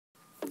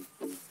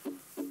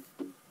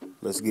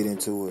Let's get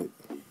into it.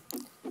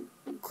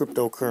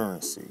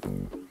 Cryptocurrency.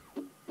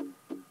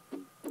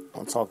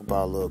 I'll talk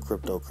about a little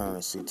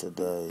cryptocurrency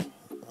today.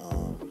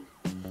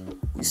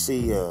 We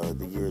see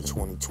the year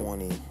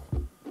 2020.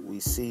 We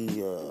see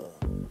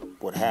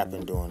what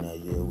happened during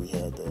that year. We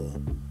had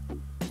the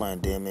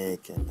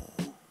pandemic and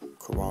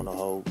corona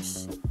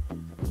hoax,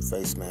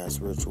 face mask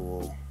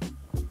ritual,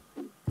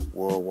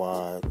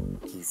 worldwide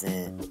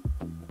event,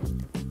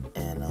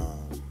 and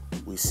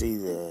we see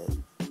that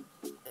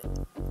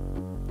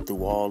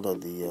through all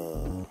of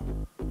the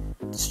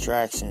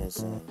distractions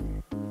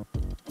and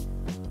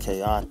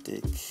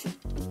chaotic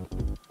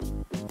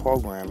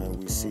programming,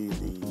 we see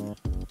the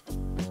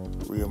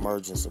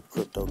reemergence of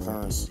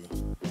cryptocurrency,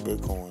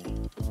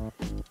 Bitcoin.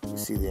 We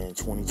see that in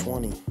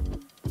 2020,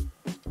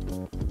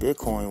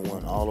 Bitcoin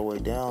went all the way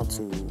down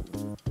to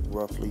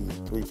roughly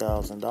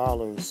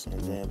 $3,000,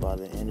 and then by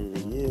the end of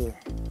the year,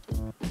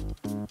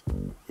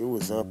 it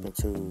was up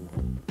into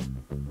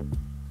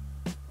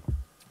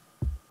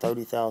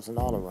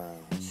 $30,000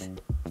 range.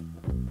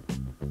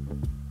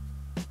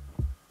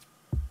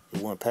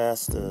 It went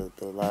past the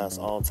last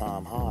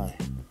all-time high.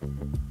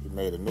 It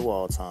made a new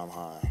all-time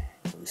high.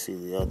 We see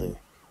the other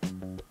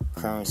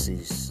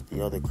currencies,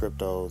 the other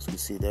cryptos, we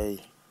see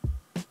they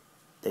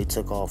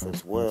took off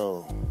as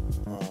well.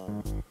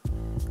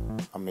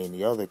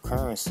 The other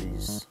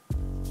currencies,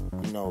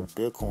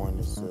 Bitcoin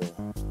is the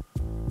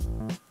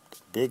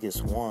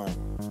biggest one,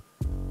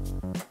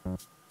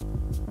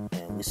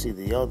 and we see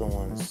the other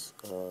ones.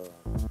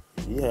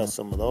 If you had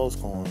some of those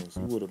coins,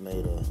 you would have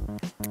made a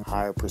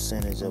higher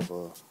percentage of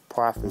a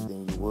profit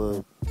than you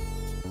would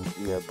if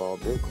you had bought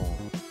Bitcoin.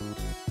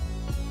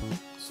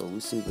 So we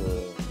see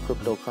the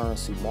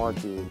cryptocurrency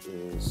market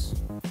is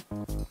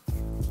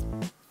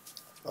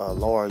a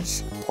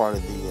large part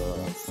of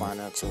the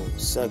financial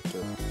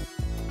sector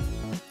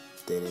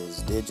that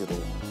is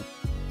digital.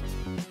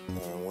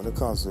 And when it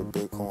comes to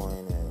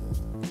Bitcoin, and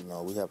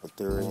we have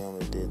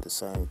Ethereum, it did the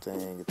same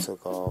thing. It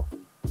took off.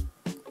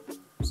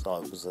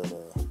 So it was at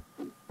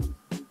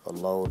a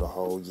low the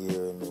whole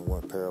year, and then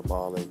went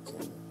parabolic,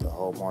 and the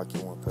whole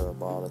market went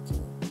parabolic.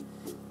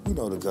 And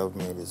the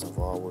government is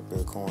involved with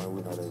Bitcoin.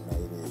 We know they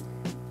made it.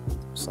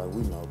 It's like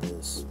we know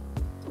this.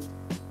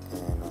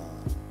 And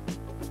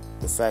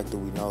the fact that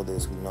we know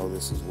this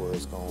is where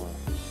it's going with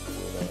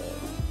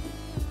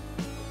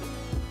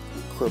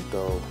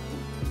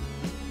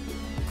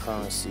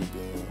cryptocurrency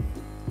being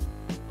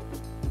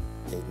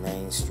a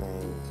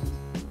mainstream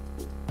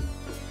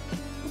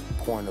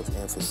point of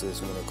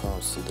emphasis when it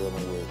comes to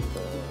dealing with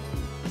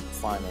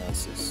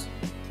finances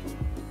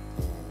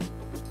and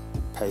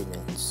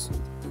payments.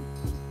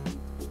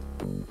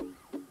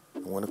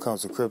 When it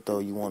comes to crypto,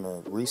 you want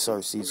to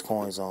research these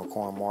coins on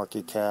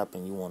CoinMarketCap,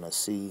 and you want to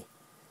see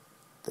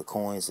the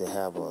coins that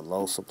have a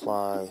low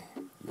supply.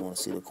 You want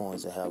to see the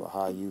coins that have a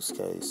high use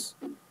case.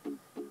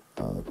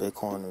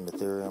 Bitcoin and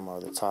Ethereum are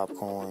the top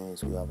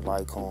coins. We have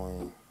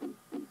Litecoin.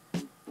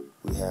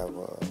 We have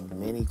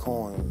many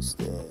coins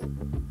that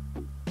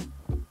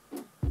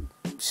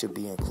should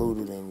be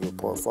included in your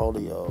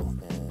portfolio.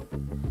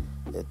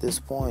 And at this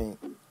point,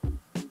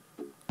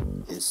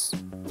 it's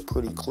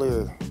pretty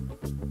clear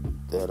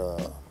that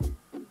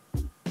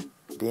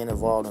being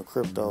involved in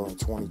crypto in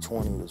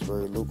 2020 was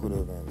very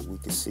lucrative, and we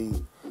could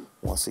see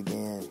once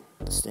again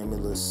the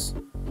stimulus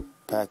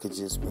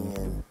packages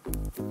being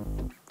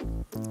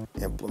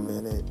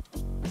implemented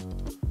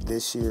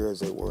this year as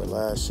they were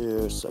last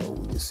year, so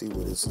we can see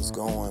where this is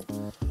going.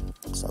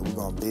 So we're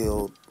going to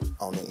build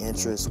on the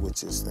interest,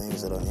 which is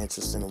things that are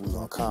interesting, and we're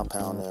going to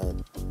compound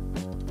that,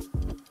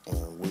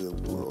 and we'll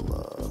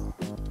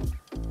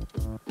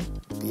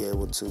be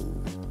able to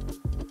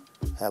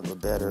have a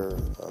better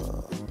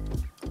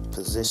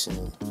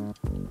positioning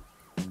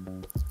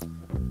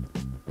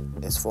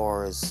as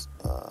far as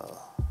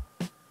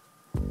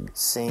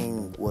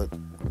seeing what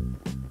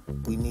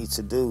we need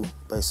to do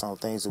based on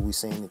things that we've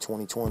seen in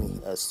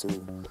 2020 as to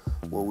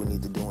what we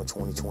need to do in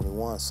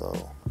 2021. So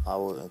I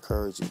would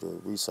encourage you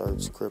to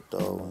research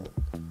crypto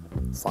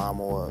and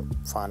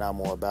find out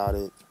more about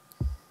it.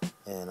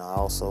 And I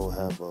also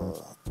have an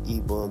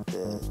ebook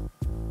that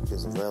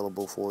is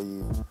available for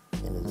you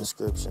in the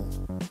description.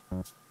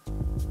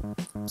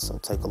 So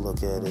take a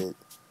look at it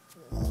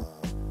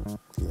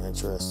if you're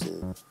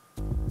interested.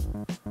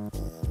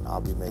 And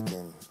I'll be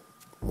making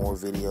more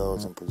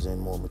videos and present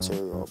more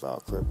material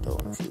about crypto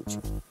in the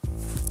future.